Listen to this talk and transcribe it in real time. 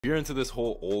If you're into this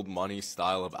whole old money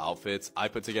style of outfits, I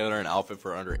put together an outfit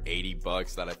for under 80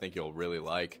 bucks that I think you'll really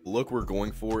like. The look we're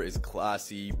going for is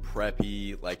classy,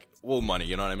 preppy, like old money,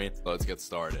 you know what I mean? So let's get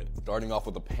started. Starting off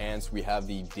with the pants, we have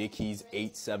the Dickies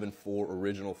 874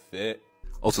 original fit.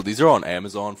 Also, these are on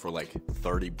Amazon for like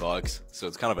 30 bucks, so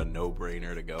it's kind of a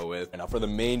no-brainer to go with. And now for the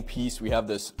main piece, we have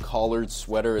this collared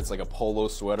sweater. It's like a polo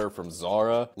sweater from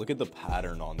Zara. Look at the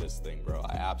pattern on this thing, bro.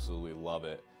 I absolutely love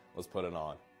it. Let's put it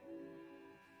on.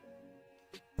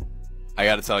 I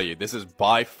gotta tell you, this is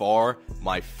by far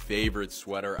my favorite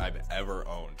sweater I've ever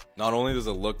owned. Not only does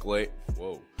it look great,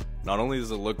 not only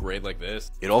does it look great like this,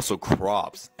 it also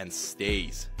crops and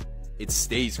stays. It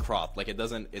stays cropped, like it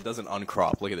doesn't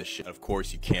uncrop. Look at this shit. Of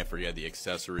course, you can't forget the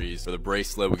accessories. For the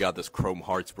bracelet, we got this Chrome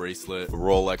Hearts bracelet. The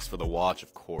Rolex for the watch,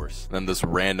 of course. And then this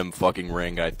random fucking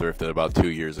ring I thrifted about 2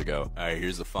 years ago. All right,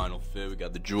 here's the final fit. We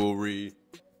got the jewelry.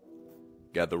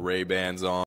 Got the Ray-Bans on.